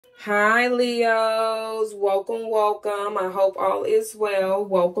Hi, Leos. Welcome, welcome. I hope all is well.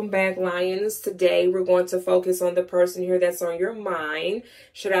 Welcome back, Lions. Today, we're going to focus on the person here that's on your mind.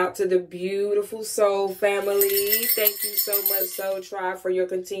 Shout out to the beautiful Soul family. Thank you so much, Soul Tribe, for your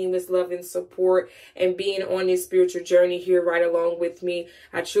continuous love and support and being on this spiritual journey here right along with me.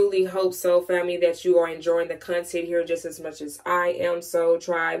 I truly hope, Soul family, that you are enjoying the content here just as much as I am, Soul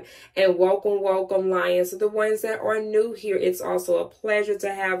Tribe. And welcome, welcome, Lions. To the ones that are new here, it's also a pleasure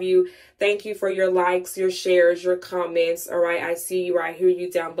to have you. Thank you for your likes, your shares, your comments. All right. I see you. I hear you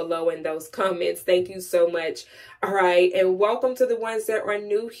down below in those comments. Thank you so much. All right. And welcome to the ones that are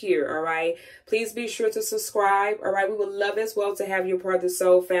new here. All right. Please be sure to subscribe. All right. We would love as well to have you part of the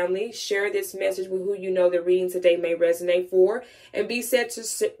Soul family. Share this message with who you know the reading today may resonate for. And be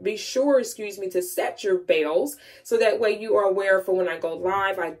sure, to set your bells so that way you are aware for when I go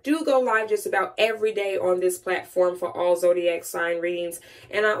live. I do go live just about every day on this platform for all zodiac sign readings.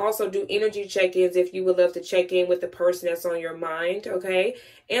 And I also do energy check-ins if you would love to check in with the person that's on your mind. Okay.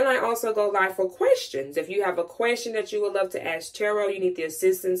 And I also go live for questions. If you have a question that you would love to ask tarot, you need the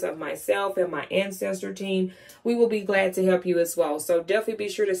assistance of myself and my ancestor team, we will be glad to help you as well. So definitely be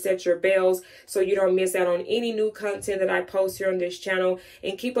sure to set your bells so you don't miss out on any new content that I post here on this channel,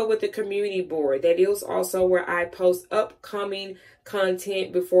 and keep up with the community board. That is also where I post upcoming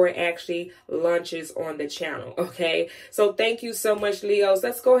content before it actually launches on the channel. Okay, so thank you so much, Leos.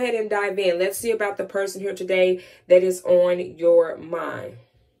 Let's go ahead and dive in. Let's see about the person here today that is on your mind.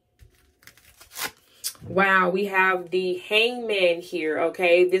 Wow, we have the Hangman here,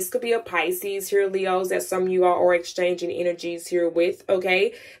 okay? This could be a Pisces here, Leos, that some of you all are exchanging energies here with,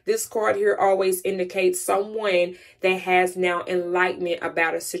 okay? This card here always indicates someone that has now enlightenment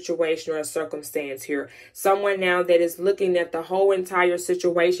about a situation or a circumstance here. Someone now that is looking at the whole entire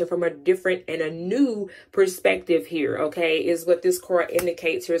situation from a different and a new perspective here, okay, is what this card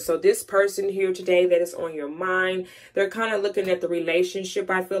indicates here. So this person here today that is on your mind, they're kind of looking at the relationship,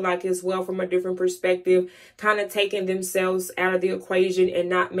 I feel like, as well from a different perspective, kind of taking themselves out of the equation and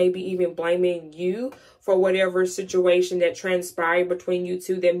not maybe even blaming you for whatever situation that transpired between you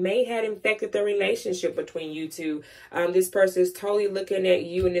two that may have infected the relationship between you two. This person is totally looking at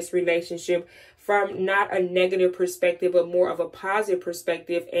you in this relationship from not a negative perspective, but more of a positive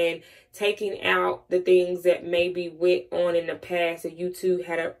perspective, and taking out the things that maybe went on in the past that you two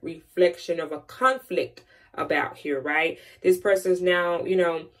had a reflection of a conflict about here, right? This person is now,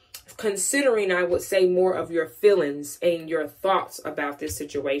 considering, I would say, more of your feelings and your thoughts about this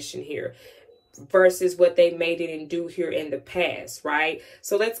situation here versus what they made it and do here in the past, right?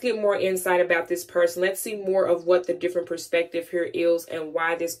 So let's get more insight about this person. Let's see more of what the different perspective here is and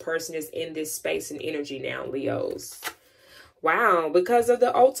why this person is in this space and energy now, Leos. Wow, because of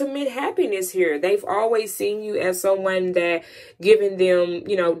the ultimate happiness here. They've always seen you as someone that giving them,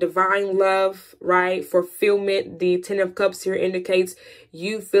 divine love, right? Fulfillment. The Ten of Cups here indicates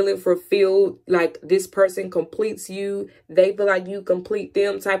you feeling fulfilled, like this person completes you. They feel like you complete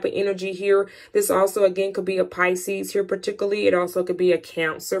them type of energy here. This also, again, could be a Pisces here particularly. It also could be a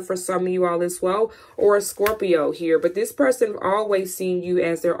Cancer for some of you all as well, or a Scorpio here. But this person always seen you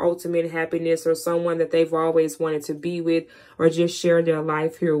as their ultimate happiness, or someone that they've always wanted to be with or just share their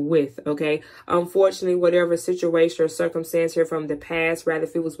life here with, okay? Unfortunately, whatever situation or circumstance here from the past, rather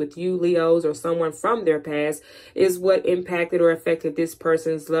if it was with you, Leos, or someone from their past, is what impacted or affected this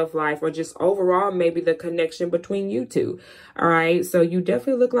person's love life, or just overall maybe the connection between you two. All right, so you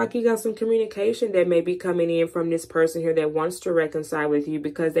definitely look like you got some communication that may be coming in from this person here that wants to reconcile with you,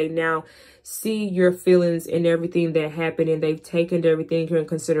 because they now see your feelings and everything that happened, and they've taken everything here in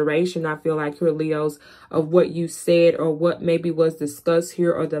consideration. I feel like here, Leos, of what you said or what maybe was discussed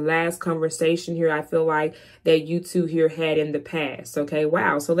here, or the last conversation here, I feel like that you two here had in the past. Okay,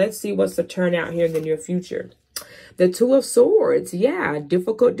 wow. So let's see what's to turn out here in the near future. The Two of Swords, yeah,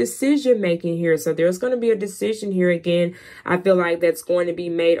 difficult decision making here. So there's going to be a decision here again, I feel like, that's going to be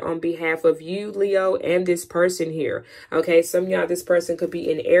made on behalf of you, Leo, and this person here. Okay, some of y'all, this person could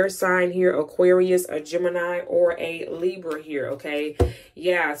be an air sign here, Aquarius, a Gemini, or a Libra here, okay?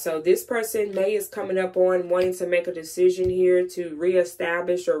 Yeah, so this person is coming up on wanting to make a decision here to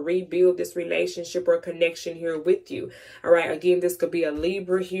reestablish or rebuild this relationship or connection here with you. All right, again, this could be a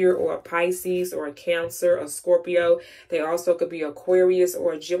Libra here, or a Pisces, or a Cancer, a Scorpio. Leo. They also could be Aquarius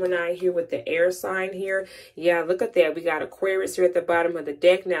or a Gemini here with the air sign here. Yeah, look at that. We got Aquarius here at the bottom of the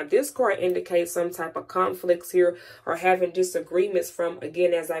deck. Now, this card indicates some type of conflicts here or having disagreements from,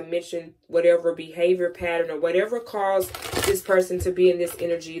 again, as I mentioned, whatever behavior pattern or whatever caused this person to be in this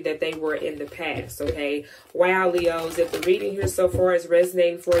energy that they were in the past, okay? Wow, Leos, if the reading here so far is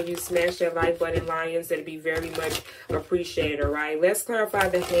resonating for you, smash that like button, Lions. That'd be very much appreciated, all right? Let's clarify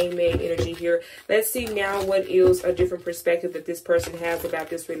the Hangman energy here. Let's see now what is a different perspective that this person has about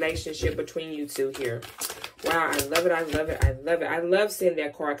this relationship between you two here. Wow, I love it, I love it, I love it. I love seeing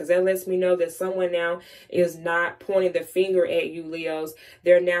that card because that lets me know that someone now is not pointing the finger at you, Leos.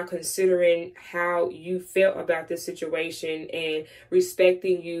 They're now considering how you felt about this situation and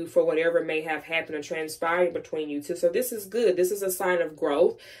respecting you for whatever may have happened or transpired between you two. So this is good. This is a sign of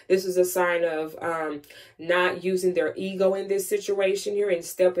growth. This is a sign of not using their ego in this situation here and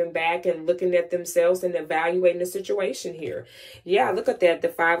stepping back and looking at themselves and evaluating the situation here. Yeah, look at that, the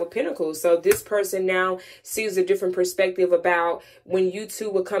Five of Pentacles. So this person now sees a different perspective about when you two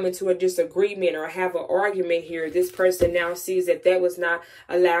would come into a disagreement or have an argument here. This person now sees that that was not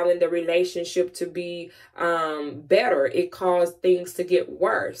allowing the relationship to be better. It caused things to get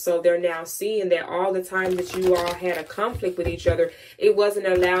worse. So they're now seeing that all the time that you all had a conflict with each other, it wasn't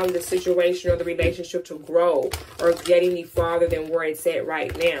allowing the situation or the relationship to grow or get any farther than where it's at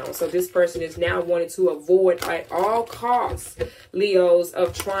right now. So this person is now wanting to avoid at all costs, Leos,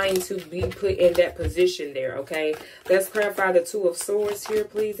 of trying to be put in that position there. Okay, let's clarify the Two of Swords here,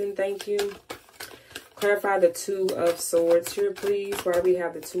 please, and thank you. Clarify the Two of Swords here, please. Why do we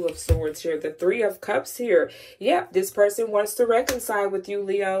have the Two of Swords here? The Three of Cups here. Yep, this person wants to reconcile with you,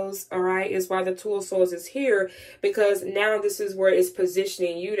 Leos. All right, is why the Two of Swords is here, because now this is where it's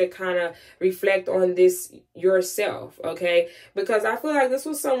positioning you to kind of reflect on this yourself, okay? Because I feel like this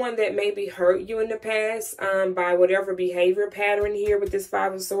was someone that maybe hurt you in the past by whatever behavior pattern here with this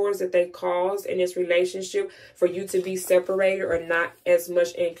Five of Swords that they caused in this relationship for you to be separated or not as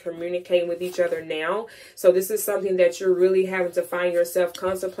much in communicating with each other now. So this is something that you're really having to find yourself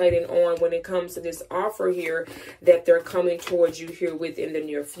contemplating on when it comes to this offer here that they're coming towards you here with in the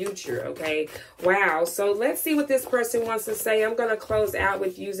near future, okay? Wow. So let's see what this person wants to say. I'm going to close out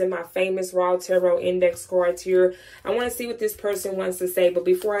with using my famous Raw Tarot Index cards here. I want to see what this person wants to say. But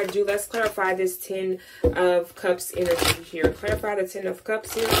before I do, let's clarify this Ten of Cups energy here. Clarify the Ten of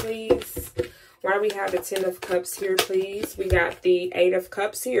Cups here, please. Why do we have the Ten of Cups here, please? We got the Eight of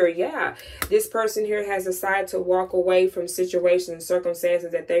Cups here. Yeah, this person here has decided to walk away from situations and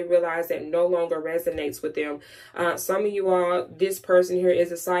circumstances that they realize that no longer resonates with them. Some of you all, this person here is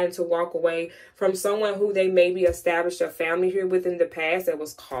deciding to walk away from someone who they maybe established a family here with in the past that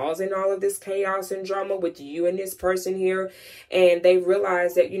was causing all of this chaos and drama with you and this person here. And they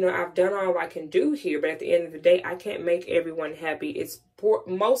realize that, you know, I've done all I can do here, but at the end of the day, I can't make everyone happy. It's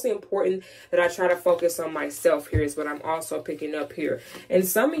mostly important that I try to focus on myself here is what I'm also picking up here. And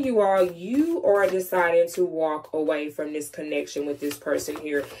some of you all, you are deciding to walk away from this connection with this person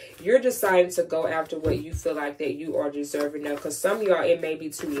here. You're deciding to go after what you feel like that you are deserving of, because some of y'all, it may be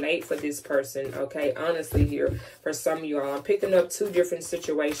too late for this person, okay? Honestly here, for some of y'all, I'm picking up two different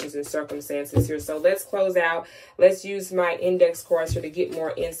situations and circumstances here. So let's close out. Let's use my index cards here to get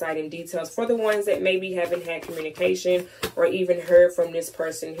more insight and details for the ones that maybe haven't had communication or even heard from this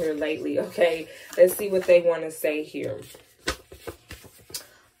person here lately, okay? Let's see what they want to say here.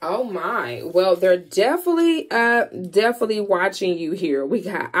 Oh my. Well, they're definitely watching you here. We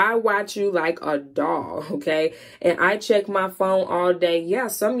got, I watch you like a dog, okay? And I check my phone all day. Yeah,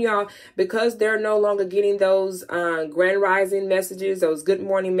 some y'all, because they're no longer getting those grand rising messages, those good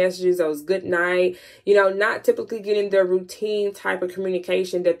morning messages, those good night, you know, not typically getting their routine type of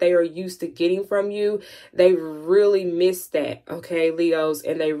communication that they are used to getting from you. They really miss that, okay, Leos?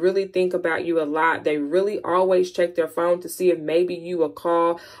 And they really think about you a lot. They really always check their phone to see if maybe you will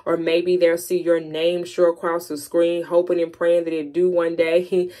call, or maybe they'll see your name show across the screen, hoping and praying that it do one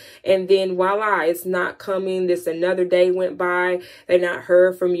day. And then voila, it's not coming. This another day went by. They not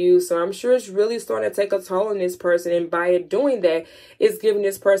heard from you. So I'm sure it's really starting to take a toll on this person. And by it doing that, it's giving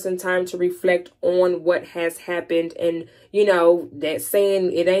this person time to reflect on what has happened. And, you know, that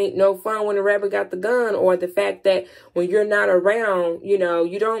saying, it ain't no fun when the rabbit got the gun, or the fact that when you're not around, you know,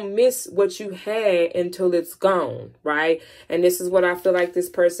 you don't miss what you had until it's gone, right? And this is what I feel like this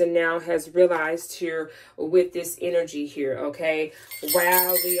person now has realized here with this energy here, okay?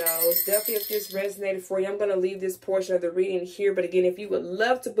 Wow, Leos. Definitely, if this resonated for you, I'm going to leave this portion of the reading here. But again, if you would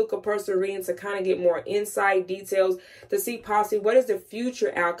love to book a personal reading to kind of get more insight, details, to see possibly what is the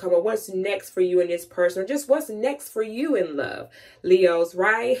future outcome or what's next for you and this person, or just what's next for you in love, Leos,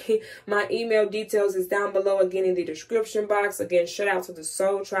 right? My email details is down below again in the description box. Again, shout out to the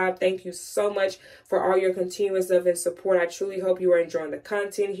Soul Tribe. Thank you so much for all your continuous love and support. I truly hope you are enjoying the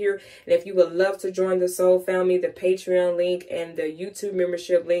content here. And if you would love to join the Soul Family, the Patreon link and the YouTube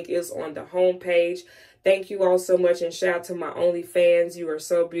membership link is on the homepage. Thank you all so much, and shout out to my OnlyFans. You are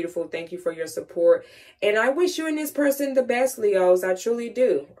so beautiful. Thank you for your support. And I wish you and this person the best, Leos. I truly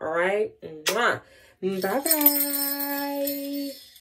do. All right? Mwah. Bye-bye.